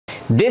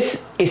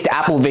This is the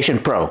Apple Vision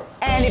Pro.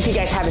 And if you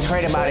guys haven't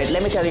heard about it,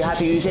 let me tell you how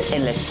to use it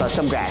and let's cut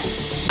some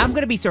grass. I'm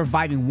gonna be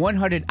surviving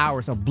 100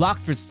 hours of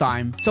Bloxfruit's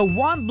time. So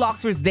one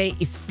Bloxfruit's day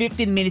is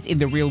 15 minutes in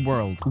the real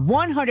world.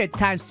 100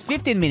 times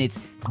 15 minutes,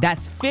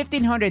 that's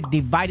 1500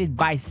 divided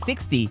by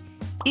 60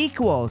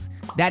 equals,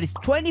 that is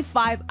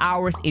 25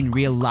 hours in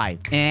real life.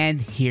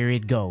 And here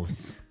it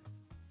goes.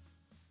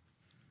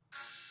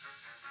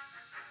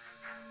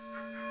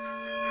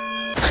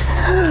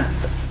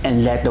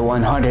 And let the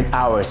 100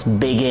 hours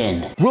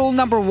begin. Rule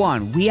number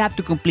 1, we have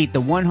to complete the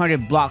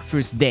 100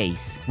 Bloxfruit's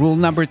days. Rule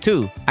number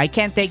 2, I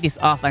can't take this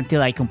off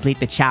until I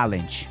complete the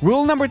challenge.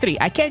 Rule number 3,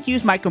 I can't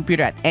use my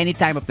computer at any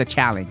time of the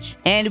challenge.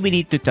 And we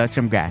need to touch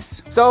some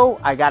grass.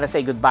 So, I gotta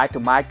say goodbye to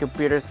my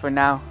computers for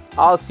now.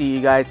 I'll see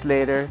you guys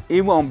later.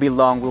 It won't be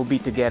long, we'll be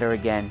together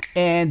again.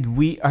 And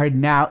we are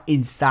now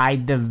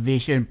inside the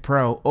Vision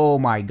Pro. Oh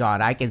my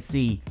god, I can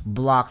see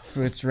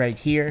Bloxfruits right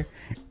here.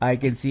 I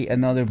can see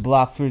another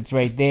Bloxfruits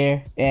right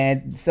there.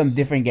 And some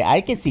different guy. I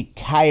can see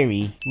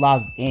Kyrie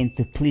logged in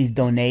to please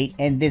donate.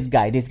 And this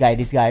guy,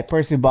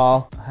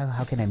 Percival.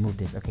 How can I move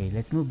this? Okay,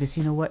 let's move this.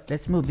 You know what?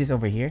 Let's move this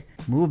over here.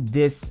 Move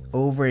this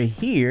over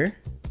here.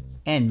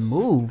 And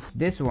move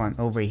this one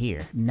over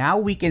here. Now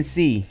we can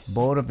see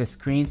both of the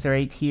screens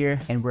right here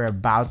and we're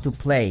about to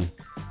play.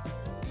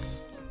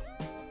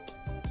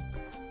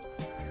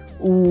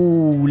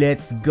 Ooh,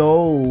 let's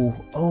go.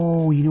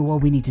 Oh, you know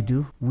what we need to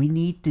do? We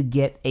need to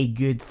get a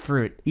good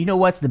fruit. You know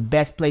what's the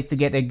best place to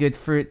get a good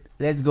fruit?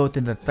 Let's go to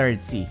the third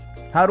C.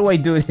 How do I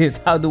do this?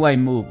 How do I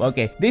move?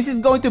 Okay, this is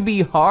going to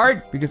be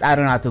hard because I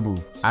don't know how to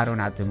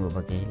move.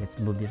 Okay, let's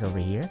move this over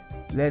here.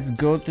 Let's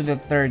go to the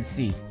third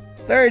C.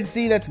 Third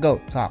C, let's go.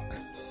 Talk.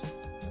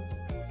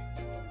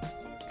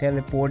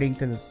 Teleporting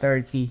to the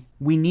third C.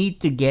 We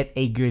need to get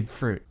a good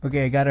fruit.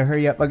 Okay, I gotta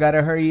hurry up.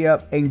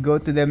 And go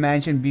to the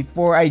mansion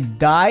before I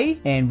die.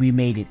 And we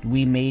made it.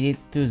 We made it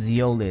to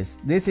Zeolis.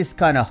 This is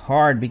kind of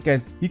hard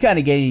because you're kind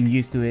of getting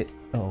used to it.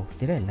 Oh,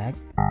 did I lag?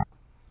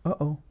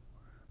 Uh-oh.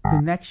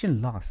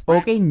 Connection lost.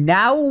 Okay,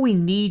 now we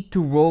need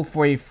to roll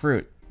for a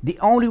fruit. The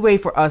only way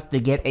for us to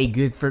get a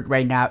good fruit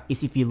right now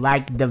is if you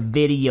like the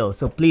video.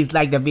 So please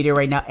like the video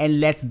right now and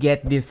let's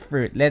get this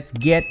fruit. Let's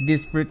get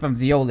this fruit from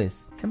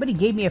Zeolis. Somebody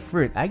gave me a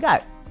fruit. I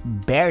got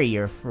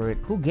barrier fruit.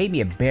 Who gave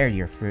me a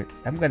barrier fruit?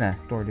 I'm gonna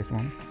store this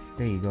one.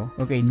 There you go.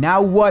 Okay,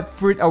 now what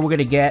fruit are we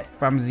gonna get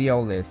from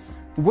Zeolis?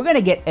 We're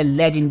gonna get a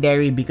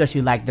legendary because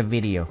you like the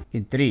video.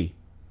 In 3,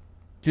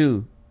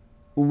 2,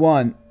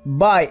 1.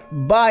 Bye.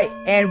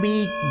 And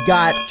we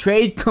got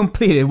trade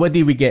completed. What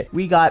did we get?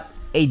 We got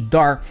a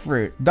dark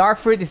fruit. Dark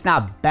fruit is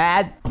not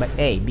bad, but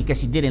hey,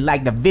 because you didn't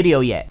like the video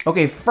yet.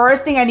 Okay,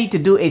 first thing I need to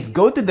do is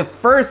go to the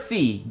first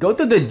sea, go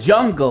to the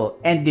jungle,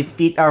 and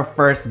defeat our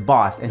first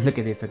boss. And look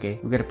at this, okay?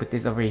 We're gonna put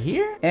this over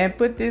here, and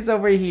put this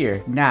over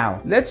here.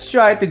 Now, let's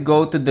try to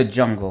go to the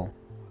jungle.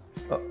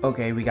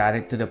 Okay, we got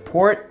it to the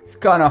port. It's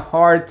kinda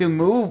hard to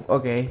move.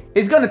 Okay,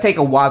 it's gonna take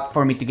a while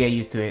for me to get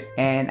used to it.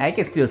 And I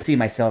can still see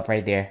myself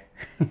right there.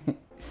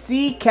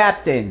 Sea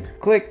captain.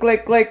 Click.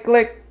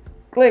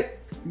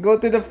 Go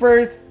to the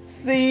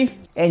first sea.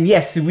 And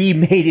yes, we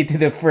made it to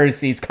the first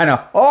sea. It's kind of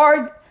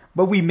hard,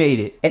 but we made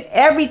it. And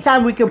every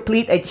time we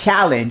complete a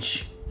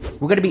challenge,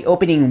 we're gonna be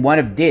opening one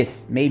of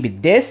this. Maybe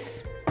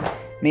this,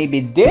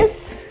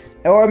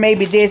 or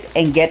maybe this,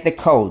 and get the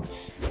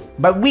codes.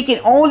 But we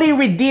can only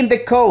redeem the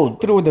code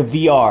through the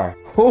VR.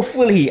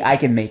 Hopefully, I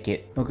can make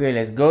it. Okay,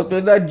 let's go to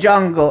the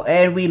jungle.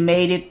 And we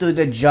made it to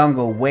the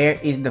jungle. Where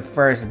is the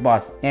first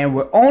boss? And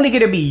we're only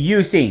gonna be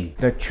using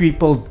the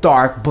triple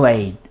dark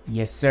blade.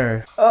 Yes,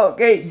 sir.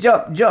 Okay,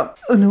 jump.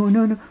 Oh,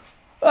 no.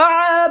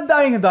 Ah, I'm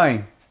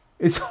dying.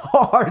 It's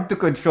hard to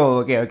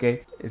control.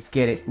 Okay. Let's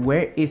get it.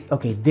 Where is...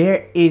 Okay,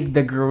 there is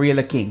the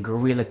Gorilla King.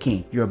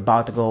 You're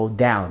about to go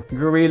down.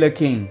 Gorilla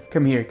King.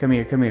 Come here. Come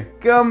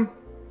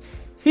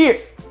here.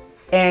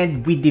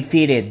 And we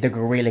defeated the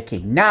Gorilla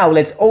King. Now,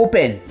 let's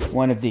open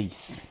one of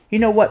these. You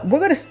know what? We're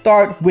gonna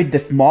start with the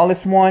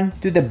smallest one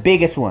to the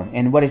biggest one.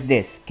 And what is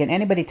this? Can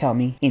anybody tell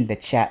me in the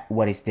chat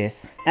what is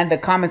this? And the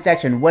comment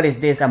section, what is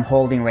this I'm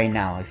holding right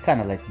now? It's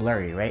kind of like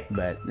blurry, right?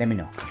 But let me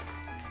know.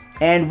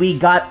 And we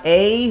got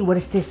a... What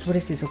is this?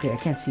 Okay, I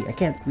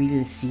can't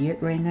really see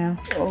it right now.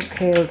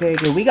 Okay.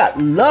 We got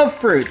love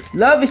fruit.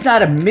 Love is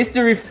not a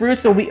mystery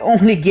fruit, so we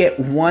only get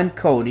one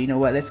code. You know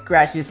what? Let's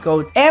scratch this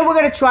code. And we're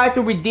gonna try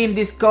to redeem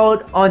this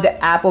code on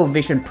the Apple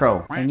Vision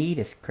Pro. I need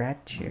a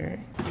scratcher.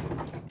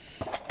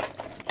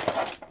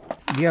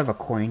 Do you have a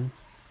coin?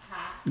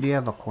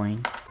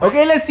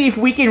 Okay, let's see if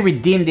we can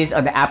redeem this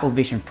on the Apple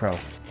Vision Pro.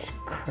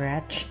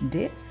 Scratch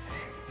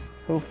this.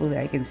 Hopefully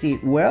I can see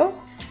it well.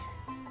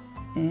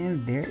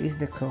 And there is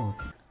the code.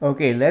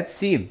 Okay, let's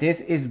see if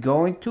this is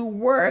going to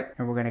work.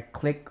 And we're gonna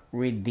click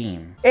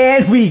redeem.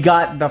 And we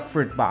got the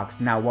fruit box.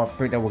 Now what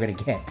fruit are we gonna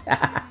get?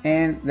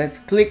 And let's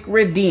click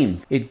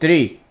redeem. In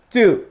 3,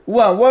 2,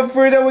 1. What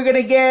fruit are we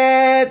gonna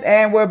get?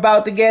 And we're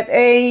about to get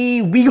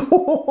a...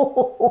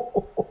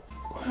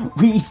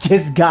 We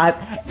just got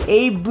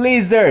a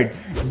blizzard.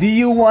 Do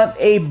you want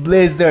a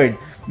blizzard?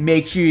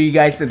 make sure you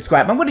guys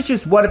subscribe. I'm gonna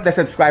choose one of the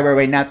subscriber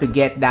right now to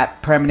get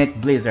that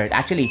permanent blizzard.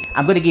 Actually,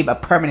 I'm gonna give a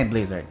permanent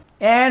blizzard.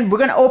 And we're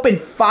gonna open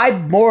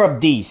 5 more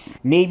of these.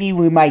 Maybe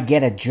we might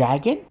get a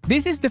dragon?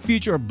 This is the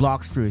future of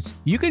Blox fruits.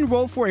 You can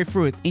roll for a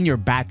fruit in your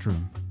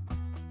bathroom.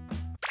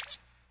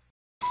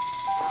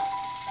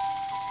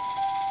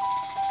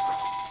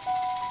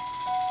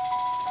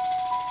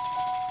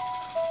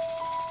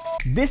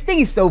 This thing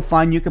is so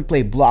fun. You can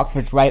play Blox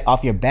fruits right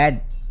off your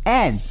bed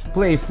and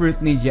play Fruit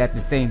Ninja at the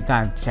same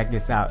time. Check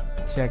this out.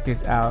 Check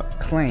this out.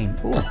 Claim.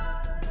 Ooh.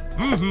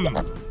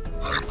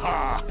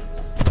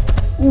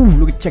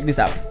 Ooh, check this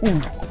out.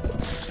 Ooh.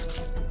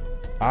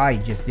 I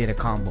just did a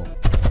combo.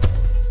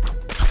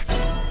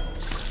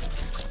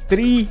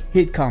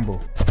 3-hit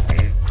combo.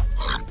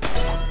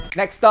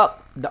 Next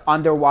up, the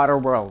underwater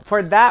world.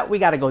 For that, we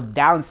gotta go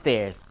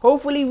downstairs.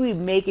 Hopefully we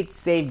make it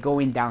safe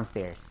going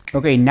downstairs.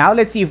 Okay, now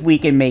let's see if we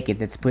can make it.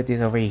 Let's put this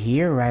over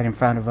here right in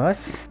front of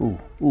us. Ooh,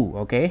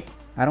 okay.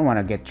 I don't want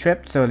to get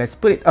tripped, so let's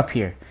put it up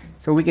here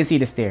so we can see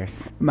the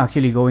stairs. I'm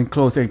actually going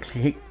closer.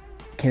 Can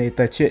I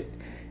touch it?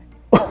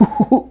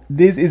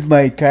 This is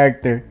my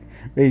character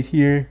right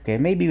here. Okay,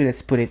 maybe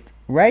let's put it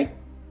right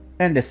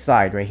on the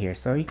side right here.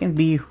 So you can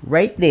be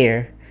right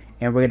there,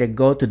 and we're gonna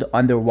go to the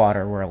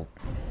underwater world.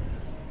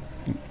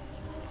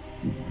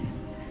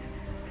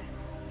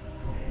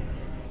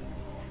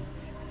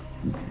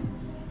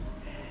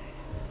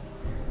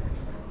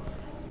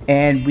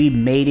 And we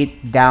made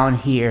it down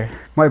here.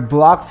 My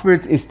Blox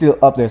fruits is still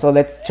up there, so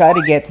let's try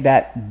to get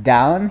that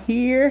down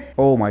here.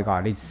 Oh my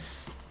god,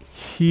 it's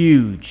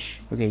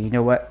huge. Okay, you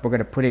know what? We're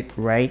gonna put it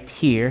right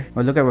here.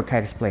 Oh, look at what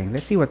Kitt is playing.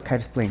 Let's see what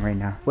Kitt is playing right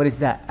now. What is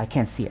that? I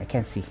can't see. I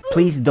can't see.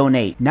 Please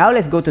donate. Now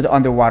let's go to the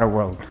underwater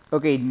world.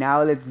 Okay,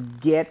 now let's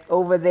get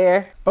over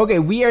there. Okay,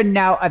 we are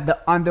now at the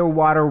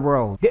underwater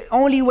world. The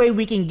only way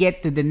we can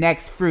get to the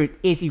next fruit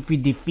is if we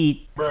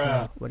defeat...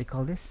 What do you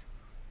call this?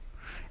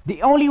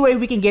 The only way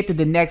we can get to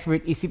the next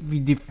fruit is if we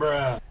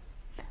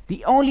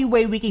The only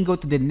way we can go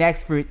to the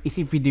next fruit is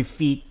if we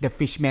defeat the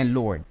Fishman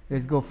Lord.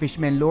 Let's go,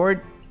 Fishman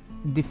Lord.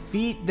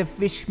 Defeat the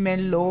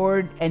Fishman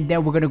Lord, and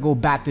then we're gonna go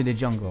back to the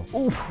jungle.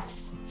 Oof.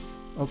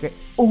 Okay.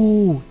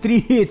 Ooh, 3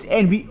 hits,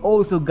 and we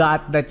also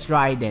got the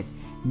trident.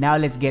 Now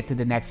let's get to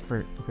the next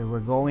fruit. Okay, we're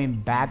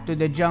going back to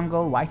the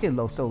jungle. Why is it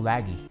so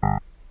laggy?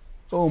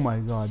 Oh my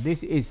god,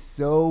 this is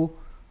so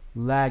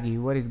laggy.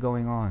 What is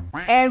going on?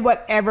 And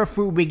whatever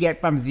fruit we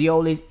get from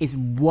Zeolis is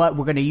what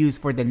we're gonna use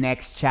for the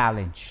next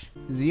challenge.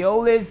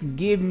 Zeolis,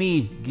 give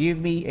me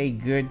a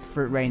good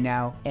fruit right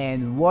now.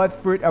 And what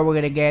fruit are we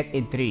gonna get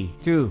in 3,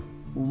 2,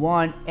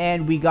 1?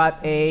 And we got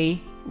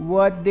a...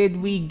 What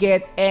did we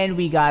get? And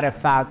we got a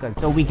falcon.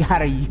 So we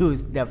gotta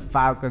use the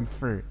falcon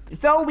fruit.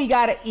 So we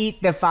gotta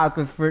eat the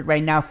falcon fruit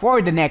right now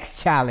for the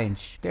next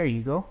challenge. There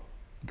you go.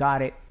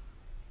 Got it.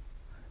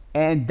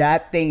 And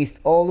that thing is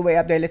all the way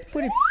up there. Let's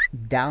put it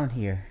down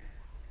here.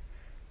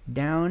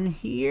 Down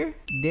here.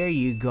 There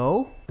you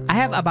go. I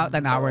have about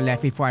an hour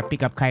left before I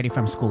pick up Kitt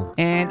from school.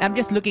 And I'm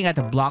just looking at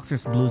the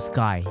Bloxers Blue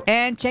Sky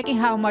and checking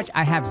how much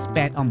I have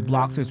spent on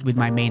Bloxers with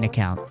my main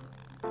account.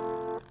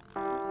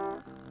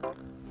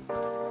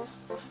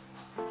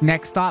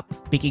 Next stop,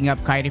 picking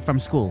up Kitt from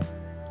school.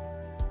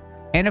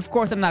 And of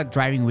course, I'm not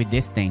driving with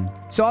this thing,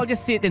 so I'll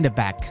just sit in the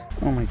back.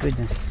 Oh my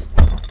goodness.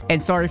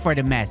 And sorry for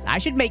the mess. I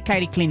should make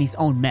Kitt clean his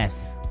own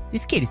mess.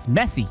 This kid is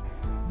messy.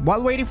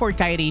 While waiting for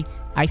Kitt,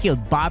 I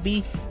killed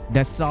Bobby,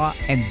 the Saw,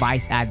 and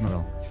Vice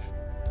Admiral.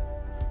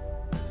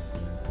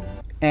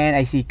 And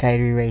I see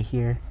Kitt right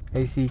here.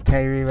 I see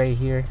Kitt right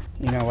here.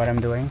 You know what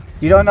I'm doing?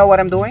 You don't know what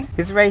I'm doing?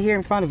 It's right here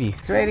in front of you.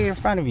 It's right here in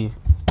front of you.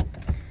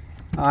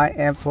 I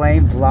am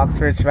playing Blox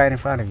Fruits right in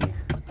front of you.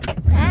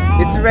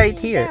 It's right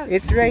here.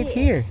 It's right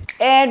here.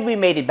 And we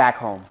made it back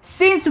home.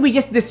 Since we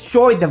just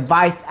destroyed the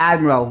Vice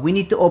Admiral, we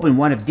need to open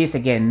one of these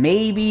again.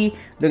 Maybe,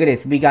 look at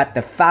this. We got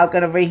the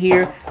Falcon over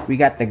here. We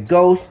got the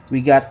Ghost.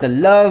 We got the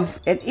Love.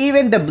 And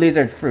even the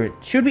Blizzard Fruit.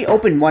 Should we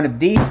open one of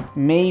these?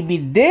 Maybe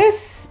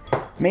this?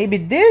 Maybe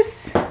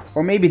this?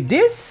 Or maybe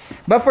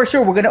this? But for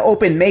sure, we're gonna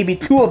open maybe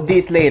 2 of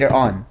these later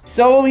on.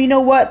 So, you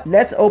know what?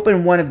 Let's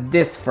open one of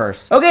this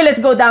first. Okay, let's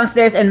go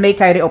downstairs and make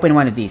Kitt open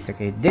one of these.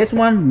 Okay, this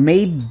one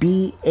may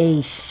be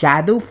a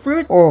Shadow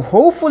Fruit. Or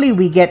hopefully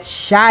we get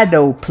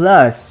Shadow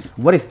plus...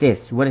 What is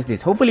this? What is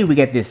this? Hopefully we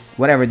get this.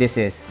 Whatever this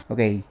is.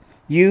 Okay,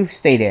 you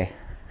stay there.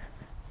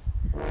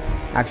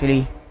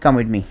 Actually, come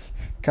with me.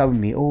 Come with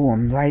me. Oh,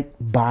 I'm right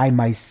by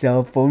my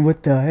cell phone.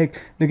 What the heck?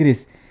 Look at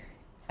this.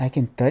 I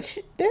can touch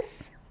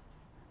this?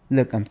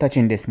 Look, I'm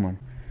touching this one.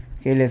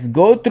 Okay, let's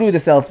go through the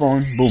cell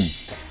phone. Boom.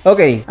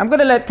 Okay, I'm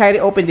gonna let Kitt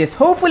open this.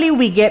 Hopefully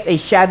we get a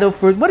Shadow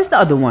Fruit. What is the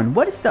other one?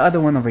 What is the other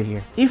one over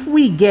here? If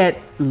we get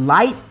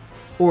Light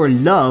or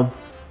Love,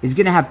 it's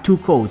gonna have 2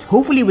 codes.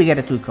 Hopefully we get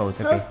a 2 codes,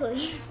 okay?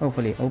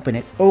 Hopefully. Open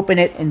it. Open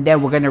it, and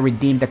then we're gonna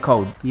redeem the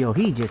code. Yo,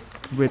 he just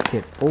ripped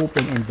it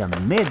open in the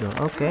middle.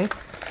 Okay.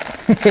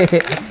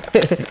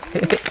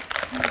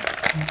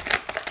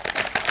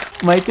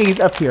 My thing is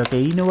up here, okay?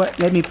 You know what?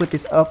 Let me put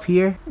this up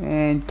here.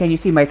 And can you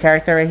see my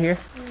character right here?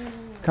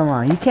 Come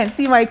on, you can't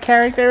see my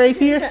character right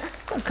here?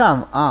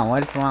 Come on,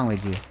 what is wrong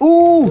with you?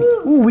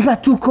 Ooh, we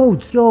got 2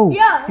 codes. Yo,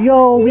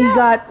 we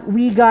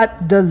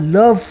got the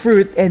love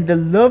fruit, and the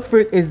love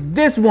fruit is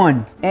this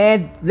one.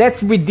 And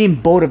let's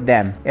redeem both of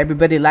them.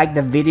 Everybody like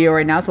the video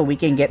right now so we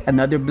can get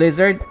another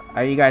blizzard.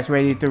 Are you guys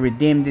ready to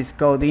redeem this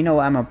code? You know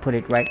what? I'm gonna put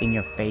it right in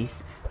your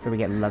face so we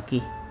get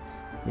lucky.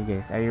 You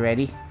guys, are you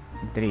ready?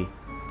 3,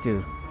 2,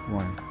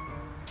 1.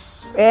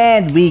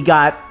 And we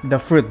got the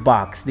fruit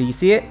box. Do you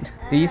see it?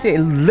 Do you see it?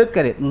 Look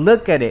at it.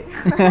 Look at it.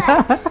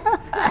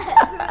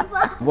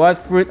 What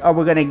fruit are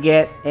we gonna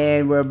get?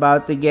 And we're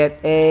about to get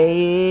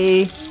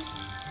a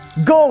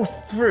ghost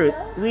fruit.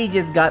 We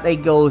just got a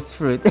ghost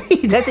fruit.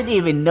 He doesn't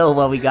even know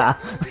what we got.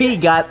 We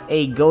got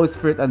a ghost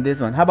fruit on this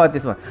one. How about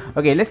this one?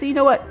 Okay, let's see. You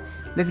know what?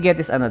 Let's get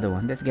this another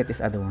one. Let's get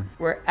this other one.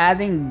 We're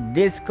adding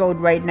this code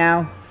right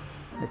now.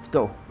 Let's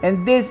go.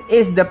 And this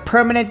is the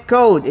permanent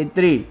code in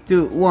 3,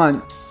 2,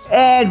 1.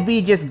 And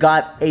we just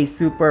got a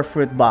super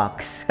fruit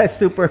box. A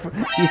super,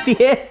 you see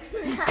it?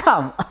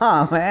 Come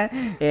on,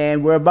 man.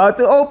 And we're about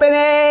to open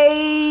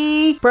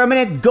a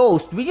permanent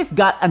ghost. We just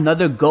got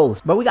another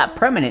ghost, but we got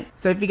permanent.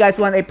 So if you guys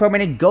want a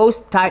permanent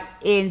ghost, type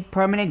in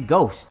permanent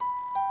ghost.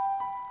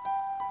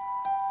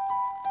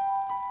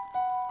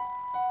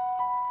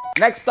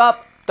 Next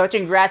up,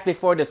 touching grass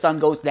before the sun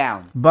goes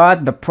down.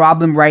 But the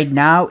problem right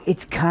now,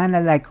 it's kind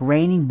of like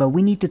raining, but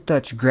we need to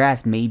touch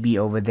grass maybe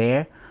over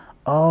there.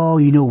 Oh,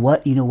 you know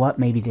what? You know what?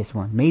 Maybe this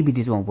one. Maybe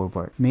this one will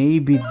work.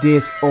 Maybe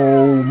this.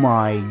 Oh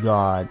my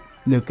god.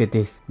 Look at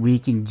this. We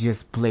can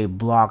just play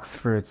Blox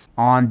fruits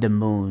on the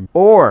moon.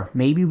 Or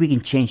maybe we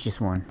can change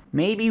this one.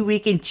 Maybe we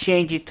can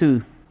change it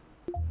to...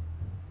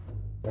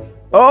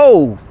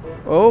 Oh!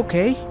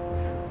 Okay.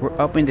 We're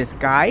up in the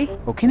sky.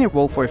 Oh, can I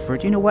roll for a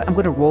fruit? You know what? I'm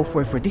gonna roll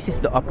for a fruit. This is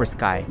the upper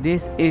sky.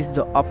 This is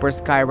the upper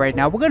sky right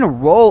now. We're gonna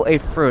roll a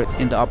fruit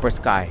in the upper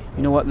sky.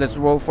 You know what? Let's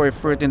roll for a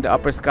fruit in the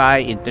upper sky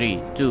in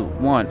 3, 2,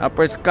 1.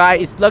 Upper sky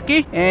is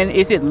lucky. And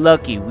is it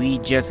lucky? We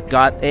just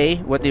got a...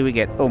 What did we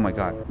get? Oh my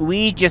god.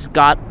 We just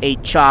got a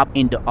chop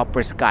in the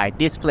upper sky.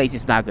 This place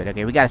is not good.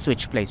 Okay, we gotta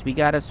switch place. We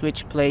gotta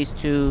switch place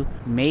to...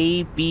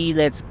 Maybe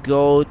let's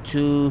go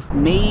to...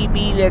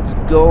 Maybe let's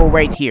go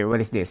right here. What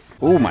is this?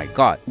 Oh my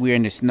god. We're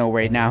in the snow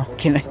right now.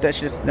 Can I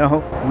touch the snow?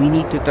 We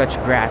need to touch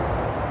grass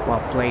while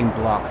playing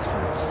Blox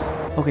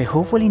fruits. Okay,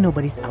 hopefully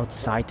nobody's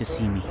outside to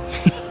see me.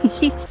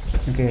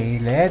 Okay,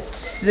 let's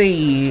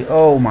see.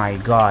 Oh my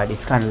god,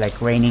 it's kind of like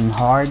raining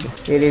hard.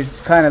 It is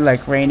kind of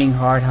like raining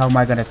hard. How am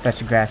I gonna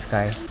touch grass,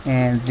 guy?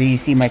 And do you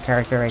see my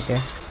character right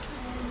there?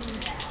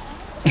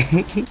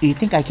 You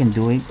think I can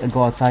do it?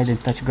 Go outside and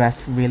touch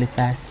grass really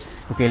fast?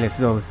 Okay, let's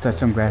go touch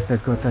some grass.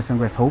 Let's go touch some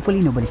grass. Hopefully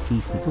nobody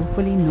sees me.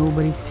 Hopefully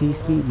nobody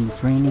sees me.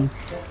 It's raining.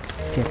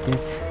 Let's get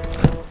this.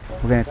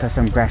 We're gonna touch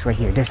some grass right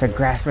here. There's a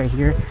grass right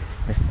here.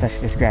 Let's touch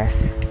this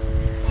grass.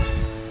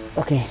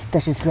 Okay,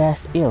 touch this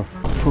grass. Ew,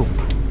 poop.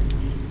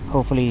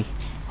 Hopefully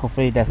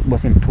that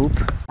wasn't poop.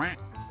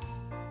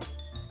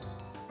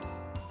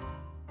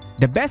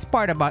 The best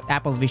part about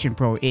Apple Vision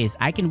Pro is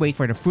I can wait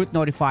for the fruit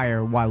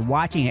notifier while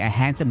watching a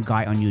handsome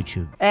guy on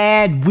YouTube.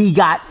 And we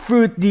got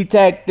fruit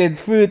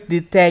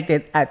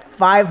detected at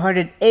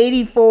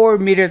 584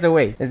 meters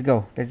away. Let's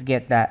go. Let's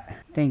get that.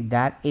 I think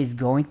that is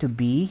going to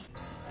be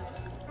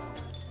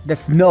the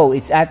snow.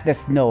 It's at the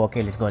snow.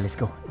 Okay, let's go. Let's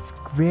go. It's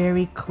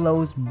very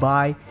close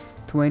by.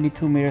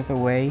 22 meters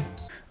away.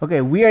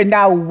 Okay, we are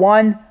now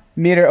 1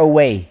 meter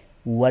away.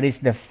 What is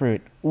the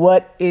fruit?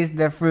 What is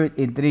the fruit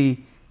in 3,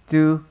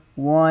 2,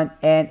 1?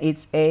 And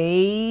it's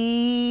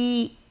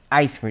a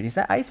ice fruit. Is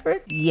that ice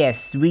fruit?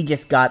 Yes, we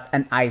just got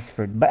an ice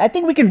fruit. But I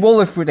think we can roll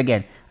a fruit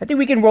again. I think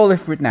we can roll a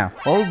fruit now.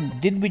 Or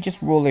did we just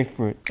roll a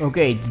fruit?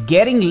 Okay, it's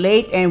getting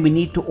late and we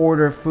need to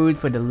order food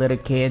for the little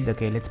kid.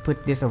 Okay, let's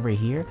put this over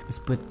here. Let's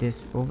put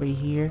this over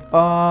here.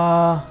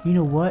 You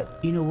know what?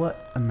 You know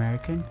what,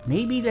 American?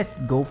 Maybe let's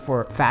go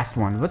for fast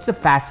one. What's the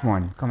fast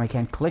one? How come I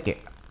can't click it?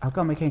 How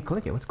come I can't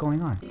click it? What's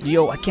going on?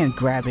 Yo, I can't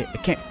grab it. I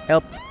can't.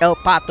 El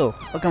Pato.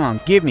 Oh, come on.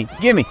 Give me.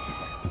 Give me.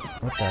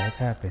 What the heck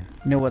happened?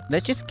 You know what?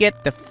 Let's just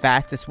get the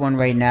fastest one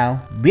right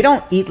now. We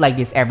don't eat like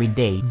this every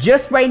day.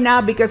 Just right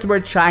now because we're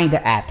trying the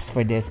apps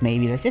for this.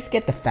 Maybe let's just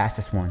get the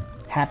fastest one.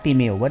 Happy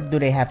Meal. What do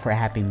they have for a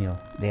Happy Meal?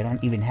 They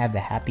don't even have the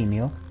Happy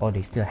Meal. Oh,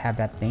 they still have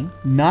that thing?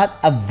 Not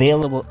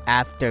available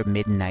after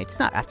midnight. It's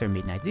not after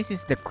midnight. This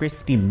is the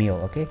crispy meal,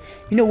 okay?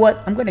 You know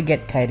what? I'm gonna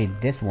get Kitt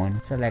this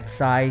one. Select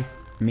size,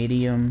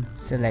 medium,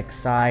 select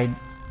side,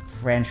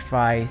 French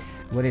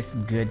fries. What is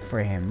good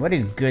for him? What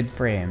is good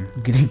for him?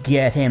 Gonna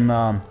get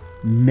him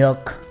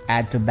milk,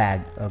 add to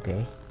bag.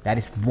 Okay, that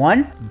is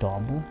one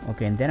double.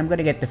 Okay, and then I'm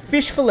gonna get the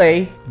fish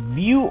fillet.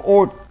 View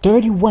or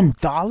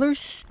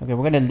 $31. Okay,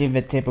 we're gonna leave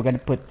a tip. We're gonna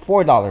put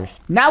 $4.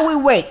 Now we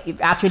wait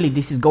if actually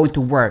this is going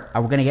to work.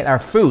 We're gonna get our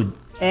food,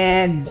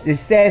 and it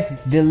says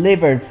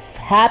delivered.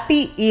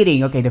 Happy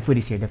eating. Okay, the food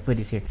is here. The food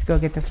is here. Let's go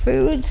get the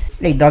food.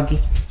 Hey, doggy,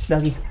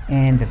 doggy.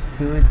 And the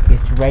food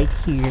is right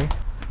here.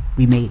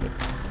 We made it.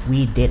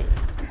 We did it.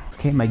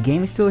 Okay, my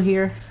game is still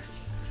here.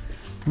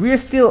 We're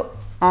still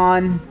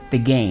on the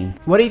game.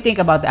 What do you think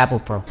about the Apple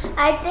Pro?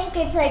 I think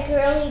it's like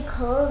really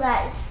cool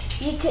that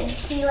you could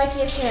see like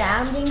your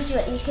surroundings,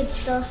 but you could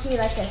still see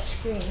like a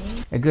screen.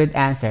 A good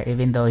answer,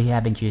 even though you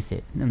haven't used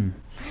it.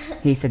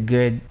 He's a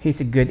good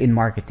in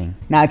marketing.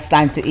 Now it's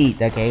time to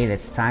eat. Okay,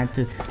 it's time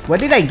to.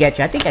 What did I get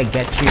you? I think I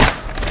get you.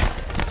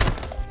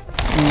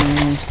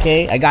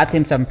 Okay, I got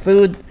him some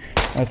food.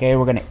 Okay,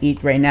 we're gonna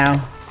eat right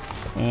now,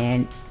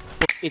 and.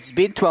 It's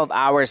been 12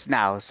 hours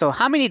now, so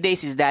how many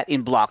days is that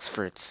in Blox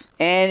fruits?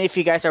 And if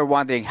you guys are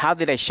wondering, how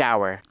did I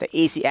shower? The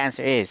easy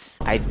answer is,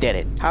 I did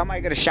it. How am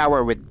I gonna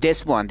shower with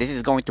this one? This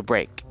is going to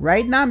break.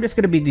 Right now, I'm just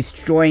gonna be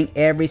destroying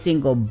every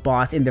single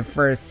boss in the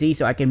first sea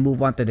so I can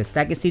move on to the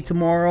second sea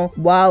tomorrow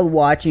while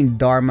watching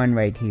Darman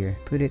right here.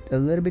 Put it a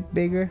little bit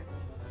bigger.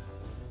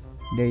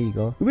 There you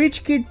go.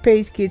 Rich kid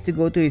pays kids to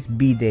go to his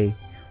B-day.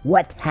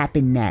 What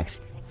happened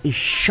next is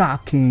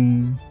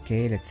shocking.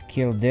 Okay, let's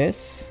kill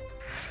this.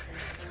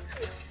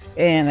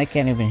 And I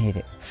can't even hit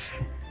it.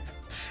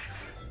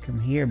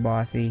 Come here,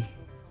 bossy.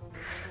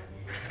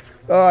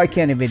 Oh, I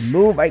can't even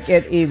move. I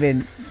can't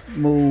even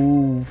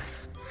move.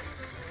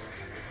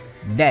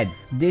 Dead.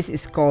 This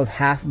is called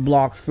half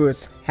Blox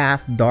fruits,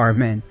 half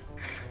Darman.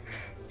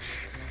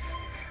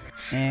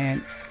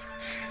 And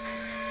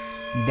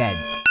dead.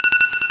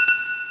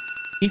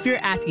 If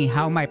you're asking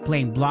how am I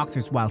playing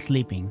Bloxers while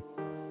sleeping,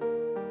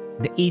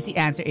 the easy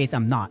answer is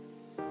I'm not.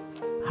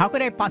 How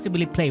could I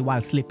possibly play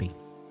while sleeping?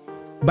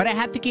 But I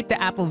have to keep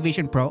the Apple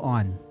Vision Pro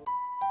on.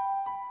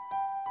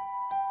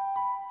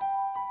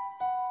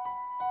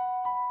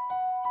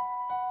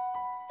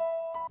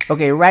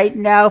 Okay, right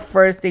now,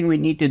 first thing we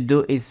need to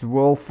do is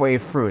roll for a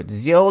fruit.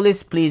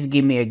 Zeolis, please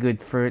give me a good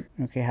fruit.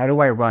 Okay, how do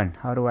I run?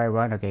 How do I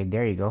run? Okay,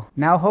 there you go.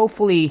 Now,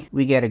 hopefully,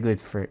 we get a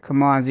good fruit.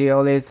 Come on,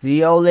 Zeolis.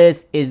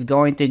 Zeolis is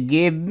going to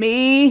give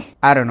me...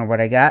 I don't know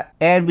what I got.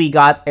 And we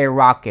got a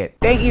rocket.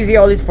 Thank you,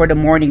 Zeolis, for the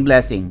morning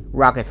blessing.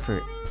 Rocket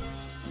fruit.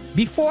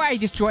 Before I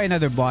destroy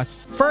another boss,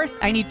 first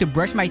I need to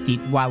brush my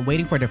teeth while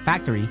waiting for the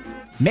factory,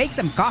 make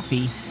some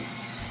coffee.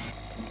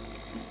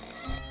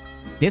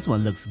 This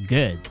one looks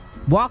good.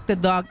 Walk the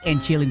dog and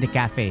chill in the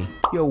cafe.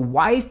 Yo,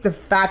 why is the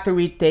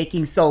factory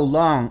taking so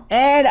long?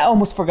 And I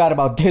almost forgot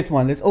about this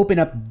one. Let's open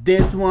up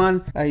this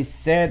one. I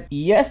said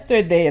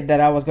yesterday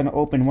that I was gonna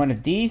open one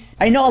of these.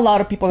 I know a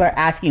lot of people are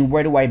asking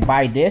where do I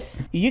buy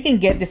this? You can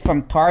get this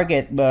from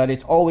Target, but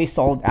it's always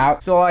sold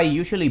out. So I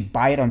usually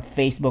buy it on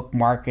Facebook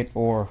Market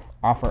or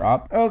Offer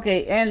Up.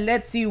 Okay, and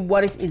let's see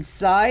what is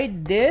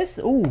inside this.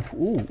 Ooh,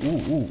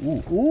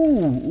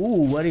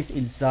 what is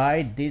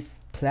inside this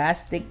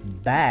plastic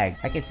bag?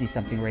 I can see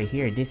something right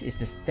here. This is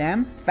the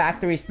stem.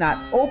 Factory is not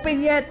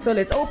open yet, so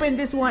let's open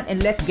this one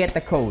and let's get the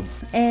code.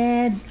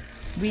 And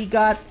we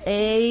got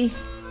a...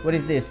 what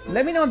is this?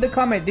 Let me know in the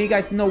comment. Do you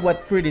guys know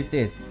what fruit is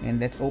this? And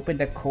let's open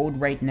the code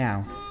right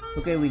now.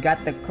 Okay, we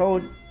got the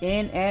code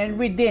in and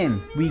within.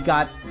 We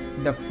got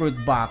the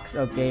fruit box.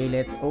 Okay,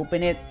 let's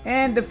open it.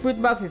 And the fruit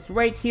box is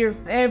right here.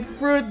 And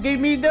fruit, give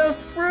me the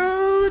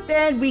fruit.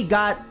 And we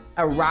got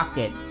a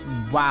rocket.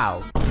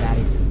 Wow, that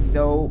is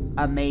so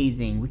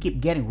amazing. We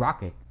keep getting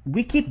rocket.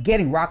 We keep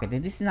getting rocket,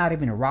 and this is not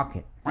even a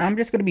rocket. I'm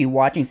just gonna be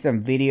watching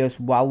some videos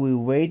while we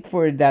wait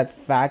for that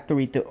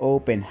factory to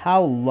open.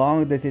 How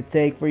long does it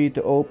take for you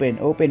to open?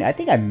 I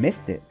think I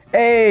missed it.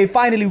 Hey,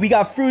 finally we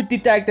got fruit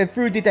detected.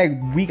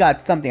 We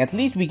got something. At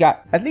least we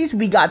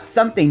got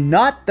something.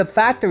 Not the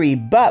factory,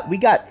 but we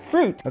got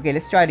fruit. Okay,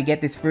 let's try to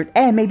get this fruit.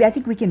 And maybe I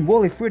think we can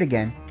roll a fruit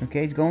again.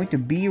 Okay, it's going to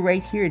be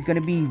right here. It's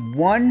gonna be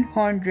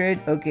 100.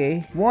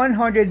 Okay,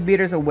 100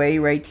 meters away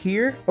right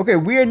here. Okay,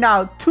 we're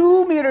now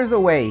 2 meters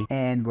away,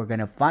 and we're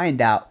gonna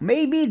find out.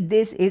 Maybe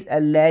this is a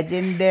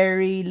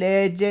legendary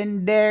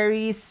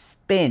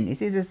spin. Is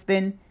this a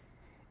spin?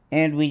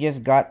 And we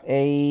just got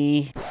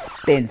a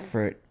spin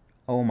fruit.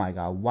 Oh my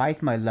god, why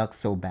is my luck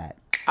so bad?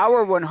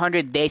 Our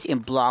 100 days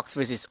in Blox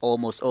is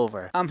almost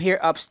over. I'm here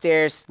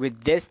upstairs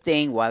with this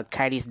thing while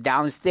Kitty's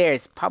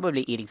downstairs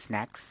probably eating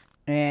snacks.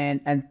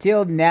 And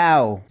until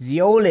now,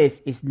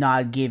 Zeolis is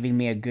not giving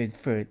me a good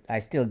fruit. I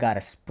still got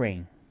a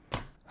spring.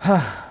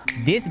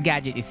 This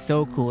gadget is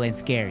so cool and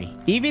scary.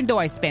 Even though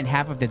I spent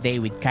half of the day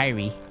with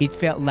Kyrie, it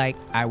felt like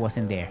I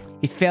wasn't there.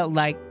 It felt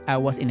like I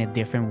was in a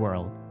different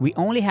world. We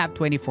only have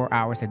 24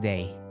 hours a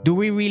day. Do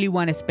we really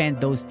want to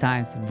spend those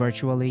times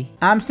virtually?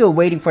 I'm still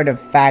waiting for the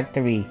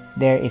factory.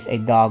 There is a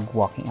dog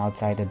walking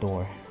outside the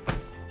door.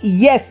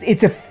 Yes,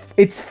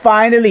 it's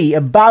finally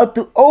about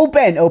to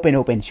open.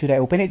 Open. Should I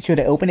open it? Should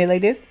I open it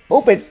like this?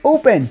 Open.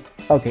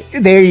 Okay,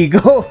 there you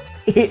go.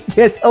 It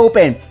just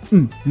opened.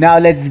 Now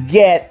let's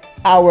get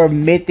our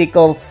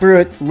mythical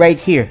fruit right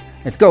here.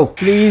 Let's go.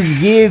 Please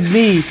give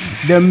me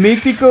the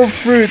mythical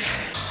fruit.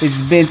 It's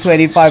been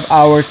 25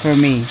 hours for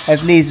me.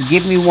 At least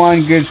give me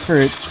one good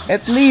fruit.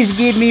 At least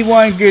give me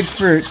one good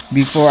fruit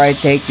before I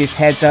take this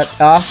headset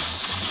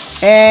off.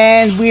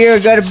 And we're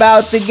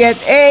about to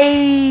get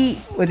a...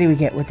 What did we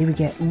get? What did we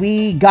get?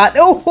 We got...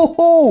 Oh, ho,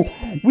 ho.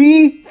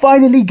 We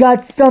finally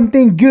got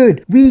something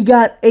good. We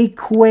got a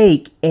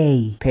Quake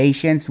A.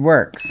 Patience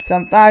works.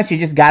 Sometimes you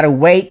just gotta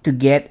wait to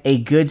get a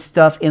good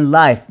stuff in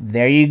life.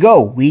 There you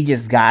go. We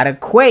just got a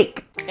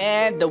Quake.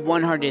 And the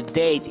 100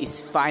 days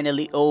is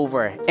finally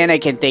over. And I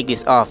can take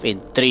this off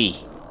in 3,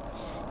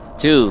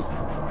 2,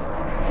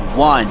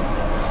 1.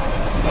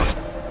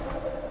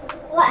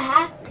 What happened?